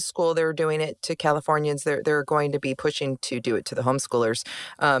for homeschool. They're doing it to Californians. They're going to be pushing to do it to the homeschoolers.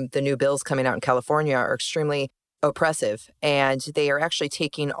 The new bills coming out in California are extremely oppressive, and they are actually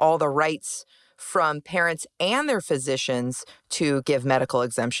taking all the rights from parents and their physicians to give medical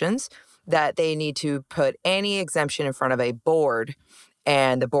exemptions, that they need to put any exemption in front of a board,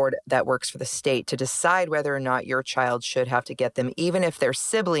 and the board that works for the state to decide whether or not your child should have to get them, even if their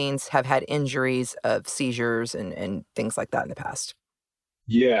siblings have had injuries of seizures and things like that in the past.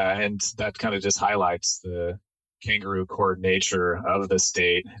 Yeah, and that kind of just highlights the kangaroo court nature of the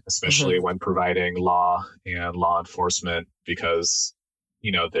state, especially when providing law and law enforcement, because,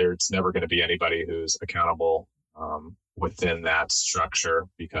 there's never going to be anybody who's accountable within that structure,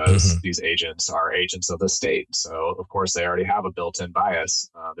 because these agents are agents of the state. So, of course, they already have a built-in bias.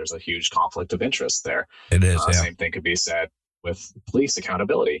 There's a huge conflict of interest there. It is. Same thing could be said with police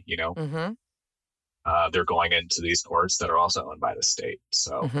accountability. They're going into these courts that are also owned by the state.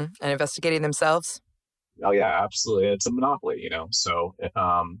 So, and investigating themselves. Oh yeah, absolutely. It's a monopoly. So,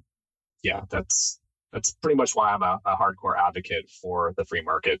 that's pretty much why I'm a hardcore advocate for the free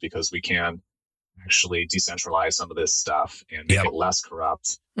market, because we can actually decentralize some of this stuff and make it less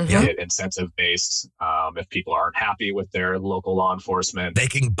corrupt, make it incentive based. If people aren't happy with their local law enforcement, they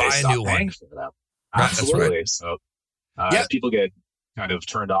can buy a new one for them. Absolutely. Right. So people get kind of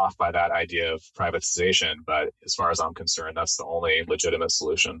turned off by that idea of privatization, but as far as I'm concerned, that's the only legitimate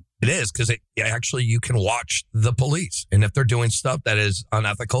solution. It is, because actually you can watch the police, and if they're doing stuff that is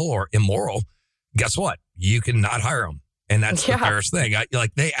unethical or immoral, guess what? You can not hire them. And that's the fairest thing.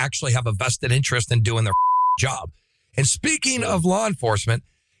 They actually have a vested interest in doing their job. And speaking of law enforcement,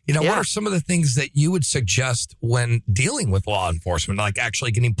 what are some of the things that you would suggest when dealing with law enforcement, like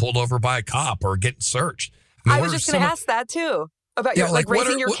actually getting pulled over by a cop or getting searched? I was just going to ask that too, about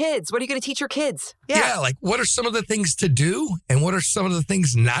raising your kids. What are you going to teach your kids? What are some of the things to do, and what are some of the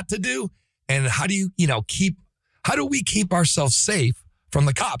things not to do? And how do how do we keep ourselves safe from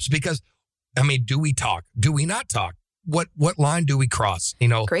the cops? Because, do we talk? Do we not talk? What line do we cross?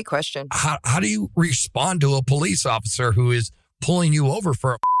 Great question. How do you respond to a police officer who is pulling you over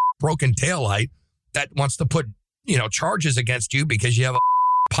for a broken taillight that wants to put, charges against you because you have a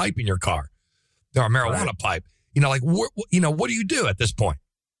pipe in your car or a marijuana pipe? What do you do at this point?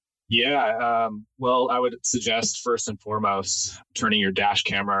 Yeah, well, I would suggest first and foremost turning your dash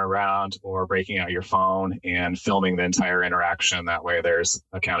camera around or breaking out your phone and filming the entire interaction. That way there's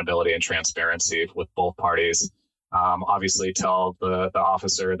accountability and transparency with both parties. Obviously tell the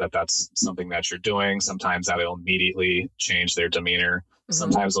officer that that's something that you're doing. Sometimes that will immediately change their demeanor.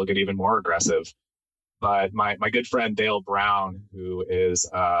 Sometimes they'll get even more aggressive. But my good friend Dale Brown, who is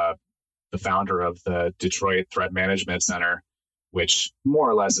the founder of the Detroit Threat Management Center, which more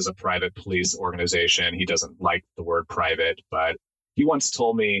or less is a private police organization. He doesn't like the word private, but he once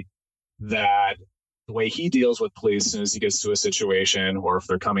told me that the way he deals with police as soon as he gets to a situation or if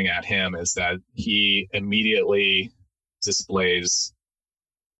they're coming at him is that he immediately displays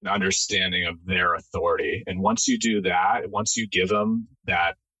an understanding of their authority. And once you do that, once you give them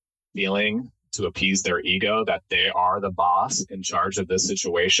that feeling to appease their ego that they are the boss in charge of this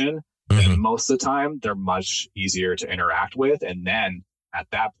situation, then most of the time they're much easier to interact with. And then at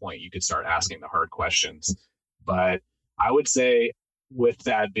that point, you could start asking the hard questions. But I would say, with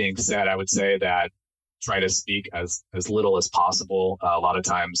that being said, I would say that try to speak as little as possible. A lot of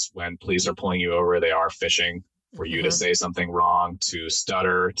times when police are pulling you over, they are fishing for you to say something wrong, to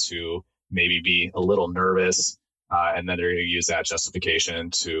stutter, to maybe be a little nervous. And then they're going to use that justification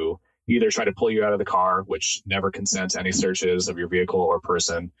to either try to pull you out of the car, which never consents any searches of your vehicle or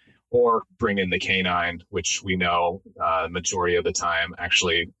person, or bring in the canine, which we know majority of the time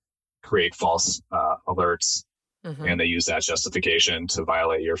actually create false alerts. And they use that justification to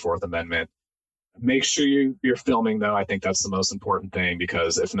violate your Fourth Amendment. Make sure you're filming, though. I think that's the most important thing,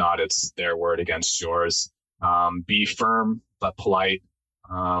 because if not, it's their word against yours. Be firm but polite.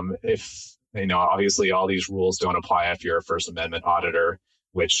 If obviously all these rules don't apply if you're a First Amendment auditor,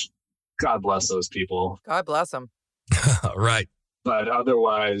 which God bless those people. God bless them. Right. But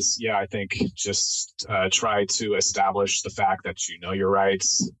otherwise, yeah, I think just try to establish the fact that you know your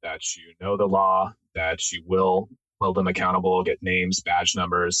rights, that you know the law, that you will hold them accountable, get names, badge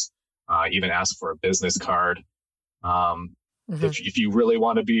numbers, even ask for a business card. If you really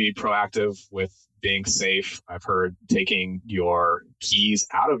want to be proactive with being safe, I've heard taking your keys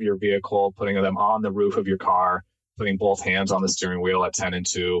out of your vehicle, putting them on the roof of your car, putting both hands on the steering wheel at 10 and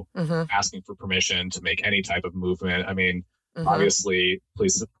 2, asking for permission to make any type of movement. I mean, obviously,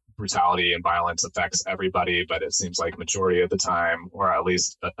 police brutality and violence affects everybody, but it seems like majority of the time, or at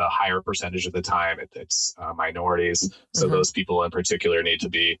least a higher percentage of the time, it's minorities. So those people in particular need to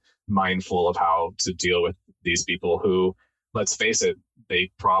be mindful of how to deal with these people who, let's face it, they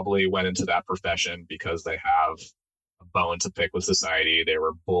probably went into that profession because they have a bone to pick with society. They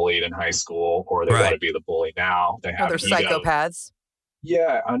were bullied in high school, or they want to be the bully now. They have they're psychopaths.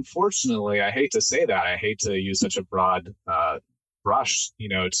 Yeah, unfortunately, I hate to say that. I hate to use such a broad brush,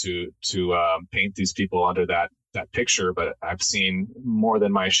 to paint these people under that picture. But I've seen more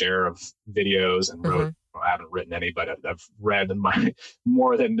than my share of videos and wrote. Well, I haven't written any, but I've read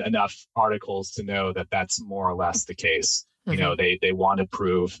more than enough articles to know that that's more or less the case. They want to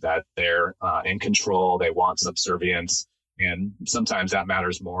prove that they're in control. They want subservience. And sometimes that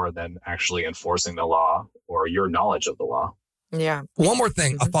matters more than actually enforcing the law or your knowledge of the law. Yeah. One more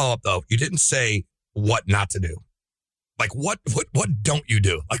thing, a follow-up though. You didn't say what not to do. Like what don't you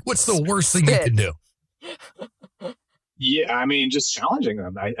do? Like what's the worst thing you can do? Yeah, I mean, just challenging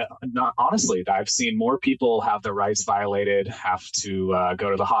them. Honestly, I've seen more people have their rights violated, have to go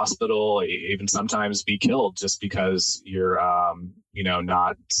to the hospital, even sometimes be killed just because you're,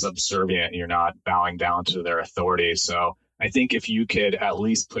 not subservient. You're not bowing down to their authority. So I think if you could at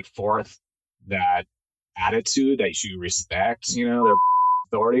least put forth that attitude that you respect, their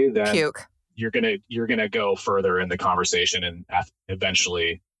authority, then you're gonna go further in the conversation and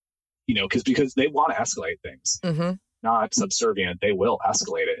eventually, because they want to escalate things. Not subservient, they will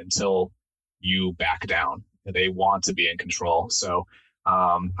escalate it until you back down. They want to be in control. So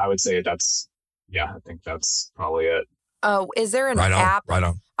I would say I think that's probably it. Is there an app? Right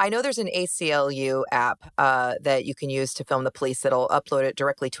on. I know there's an ACLU app that you can use to film the police that'll upload it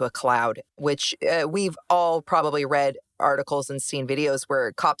directly to a cloud, which we've all probably read articles and seen videos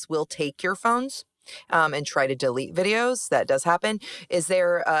where cops will take your phones and try to delete videos. That does happen. Is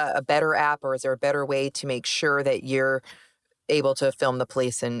there a better app, or is there a better way to make sure that you're able to film the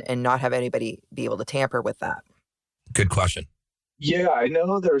police and not have anybody be able to tamper with that? Good question. Yeah, I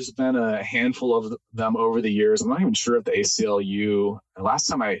know there's been a handful of them over the years. I'm not even sure if the ACLU, last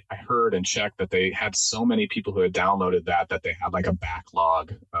time I heard and checked that they had so many people who had downloaded that they had like a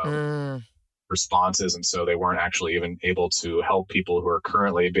backlog of responses. And so they weren't actually even able to help people who are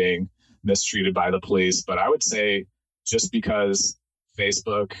currently being mistreated by the police. But I would say just because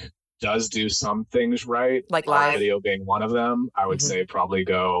Facebook does do some things right, like live video being one of them, I would say probably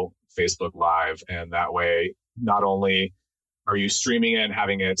go Facebook Live. And that way, not only are you streaming it and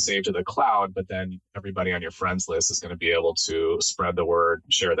having it saved to the cloud, but then everybody on your friends list is going to be able to spread the word,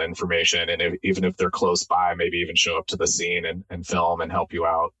 share the information. And even if they're close by, maybe even show up to the scene and film and help you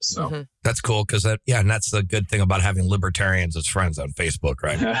out. So that's cool. Cause and that's the good thing about having libertarians as friends on Facebook,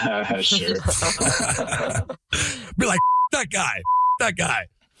 right? Sure. Be like, that guy.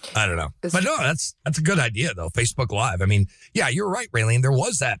 I don't know. But no, that's a good idea though. Facebook Live. I mean, yeah, you're right, Raylene. There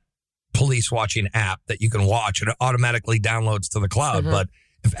was that police watching app that you can watch and it automatically downloads to the cloud. But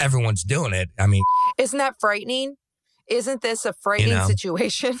if everyone's doing it, I mean, isn't that frightening? Isn't this a frightening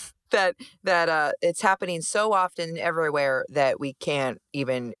situation that it's happening so often everywhere that we can't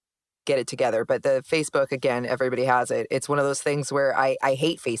even get it together? But the Facebook, again, everybody has it. It's one of those things where I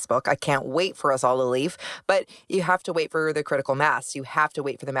hate Facebook. I can't wait for us all to leave, but you have to wait for the critical mass. You have to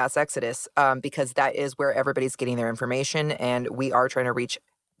wait for the mass exodus because that is where everybody's getting their information. And we are trying to reach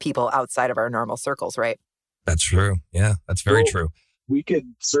people outside of our normal circles, right? That's true. Yeah, that's very true. We could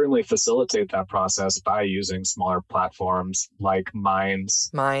certainly facilitate that process by using smaller platforms like Minds,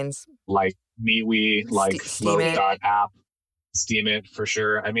 like MeWe, like Float.app, Steemit for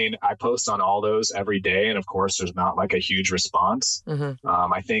sure. I mean, I post on all those every day, and of course, there's not like a huge response.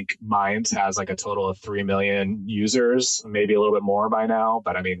 I think Minds has like a total of 3 million users, maybe a little bit more by now.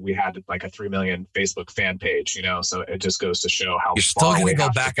 But I mean, we had like a 3 million Facebook fan page, so it just goes to show how you're still going to go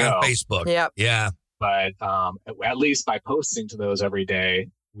back on Facebook. Yeah. But at least by posting to those every day,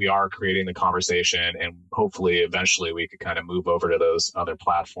 we are creating the conversation, and hopefully, eventually, we could kind of move over to those other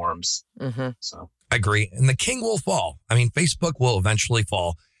platforms. So. I agree. And the king will fall. I mean, Facebook will eventually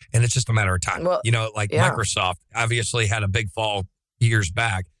fall, and it's just a matter of time. Well, Microsoft obviously had a big fall years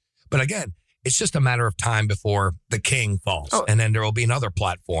back. But again, it's just a matter of time before the king falls. And then there will be another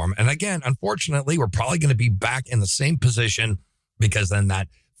platform. And again, unfortunately, we're probably going to be back in the same position because then that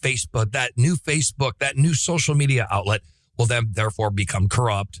Facebook, that new social media outlet will then therefore become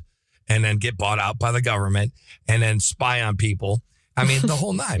corrupt and then get bought out by the government and then spy on people. I mean, the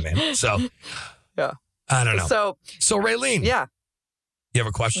whole nine, man. So... yeah. I don't know. So Raylene. Yeah. You have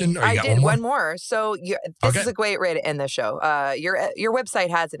a question? Or I did one more. So this is a great way to end the show. Your website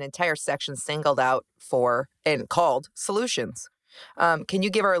has an entire section singled out for and called Solutions. Can you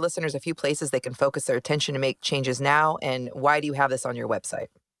give our listeners a few places they can focus their attention to make changes now? And why do you have this on your website?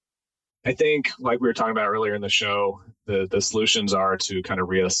 I think, like we were talking about earlier in the show, the solutions are to kind of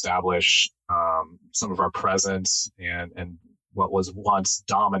reestablish some of our presence and what was once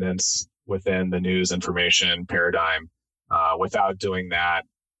dominance within the news information paradigm. Without doing that,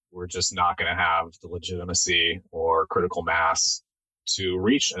 we're just not going to have the legitimacy or critical mass to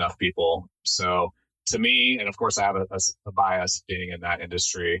reach enough people. So to me, and of course I have a bias being in that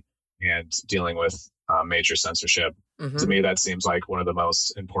industry and dealing with major censorship, to me that seems like one of the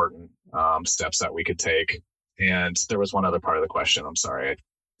most important steps that we could take. And there was one other part of the question. I'm sorry.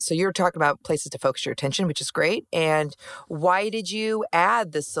 So you're talking about places to focus your attention, which is great. And why did you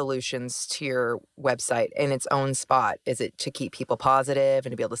add the Solutions to your website in its own spot? Is it to keep people positive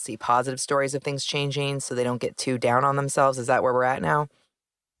and to be able to see positive stories of things changing so they don't get too down on themselves? Is that where we're at now?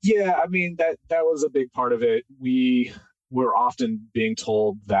 Yeah, I mean, that was a big part of it. We were often being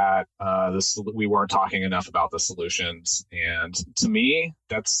told that we weren't talking enough about the solutions. And to me,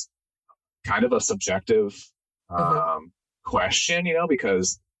 that's kind of a subjective question,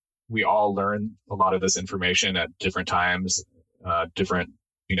 because we all learn a lot of this information at different times, different,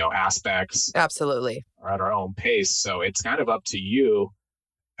 aspects. Absolutely. Or at our own pace. So it's kind of up to you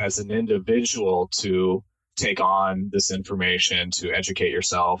as an individual to take on this information, to educate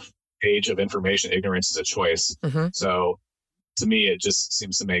yourself. Age of information, ignorance is a choice. So to me, it just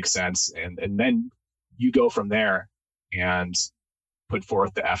seems to make sense. And then you go from there and put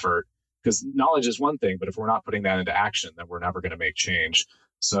forth the effort, because knowledge is one thing, but if we're not putting that into action, then we're never going to make change.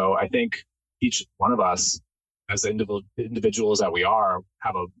 So I think each one of us, as individuals that we are,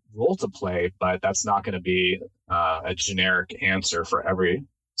 have a role to play, but that's not going to be a generic answer for every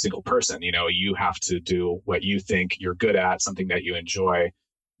single person. You have to do what you think you're good at, something that you enjoy,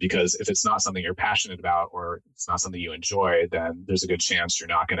 because if it's not something you're passionate about or it's not something you enjoy, then there's a good chance you're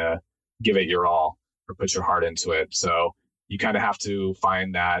not going to give it your all or put your heart into it. So you kind of have to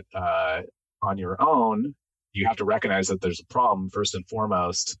find that on your own. You have to recognize that there's a problem first and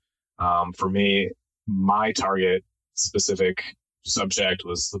foremost. For me, my target specific subject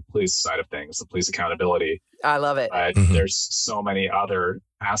was the police side of things, the police accountability. I love it. There's so many other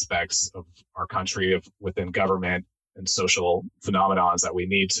aspects of our country, within government and social phenomenons that we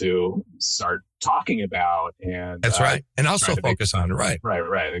need to start talking about. And that's right. And also focus on, right.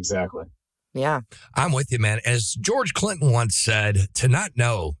 Right. Exactly. Yeah. I'm with you, man. As George Clinton once said, to not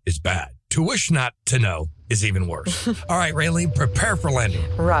know is bad. To wish not to know is even worse. All right, Raylene, prepare for landing.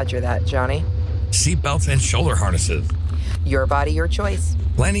 Roger that, Johnny. Seatbelts and shoulder harnesses. Your body, your choice.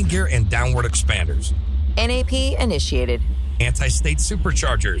 Landing gear and downward expanders. NAP initiated. Anti-state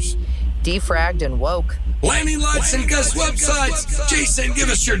superchargers. Defragged and woke. Landing lights and guest websites. Jason, give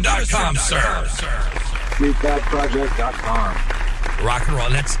us your .com, sir. FreeThoughtProject.com. Rock and roll.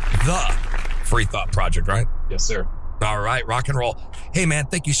 And that's the Free Thought Project, right? Yes, sir. All right, rock and roll. Hey, man,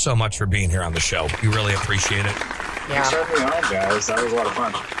 thank you so much for being here on the show. We really appreciate it. Yeah. Thanks for having me on, guys. That was a lot of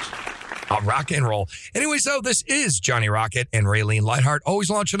fun. Rock and roll. Anyway, so this is Johnny Rocket and Raylene Lightheart, always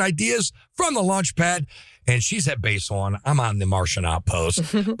launching ideas from the launch pad. And she's at Base 1. I'm on the Martian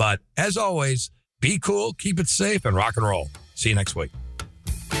Outpost. But as always, be cool, keep it safe, and rock and roll. See you next week.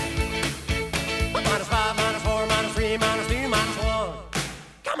 -5, -4, -3, -2, -1.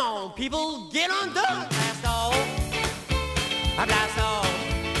 Come on, people, get undone. Blast off. I blast off.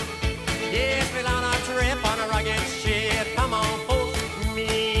 Yes, we're on a trip on a rugged ship. Come on, folks, with me.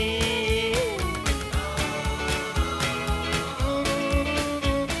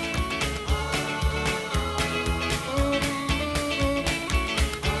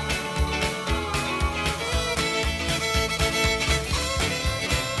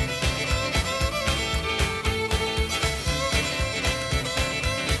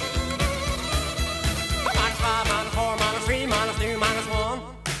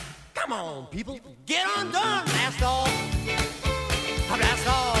 Come on, people, get undone. Blast off. I blast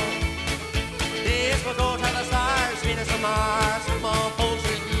off. This will go to the stars, Venus and Mars. Come on, folks,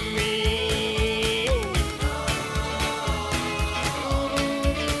 with me.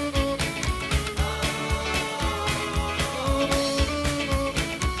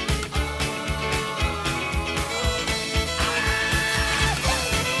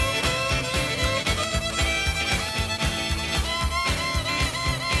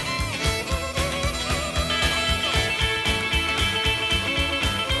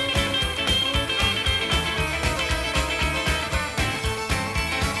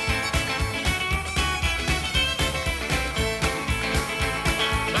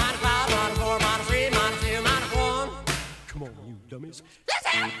 Let's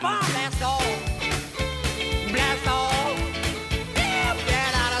have fun, blast off.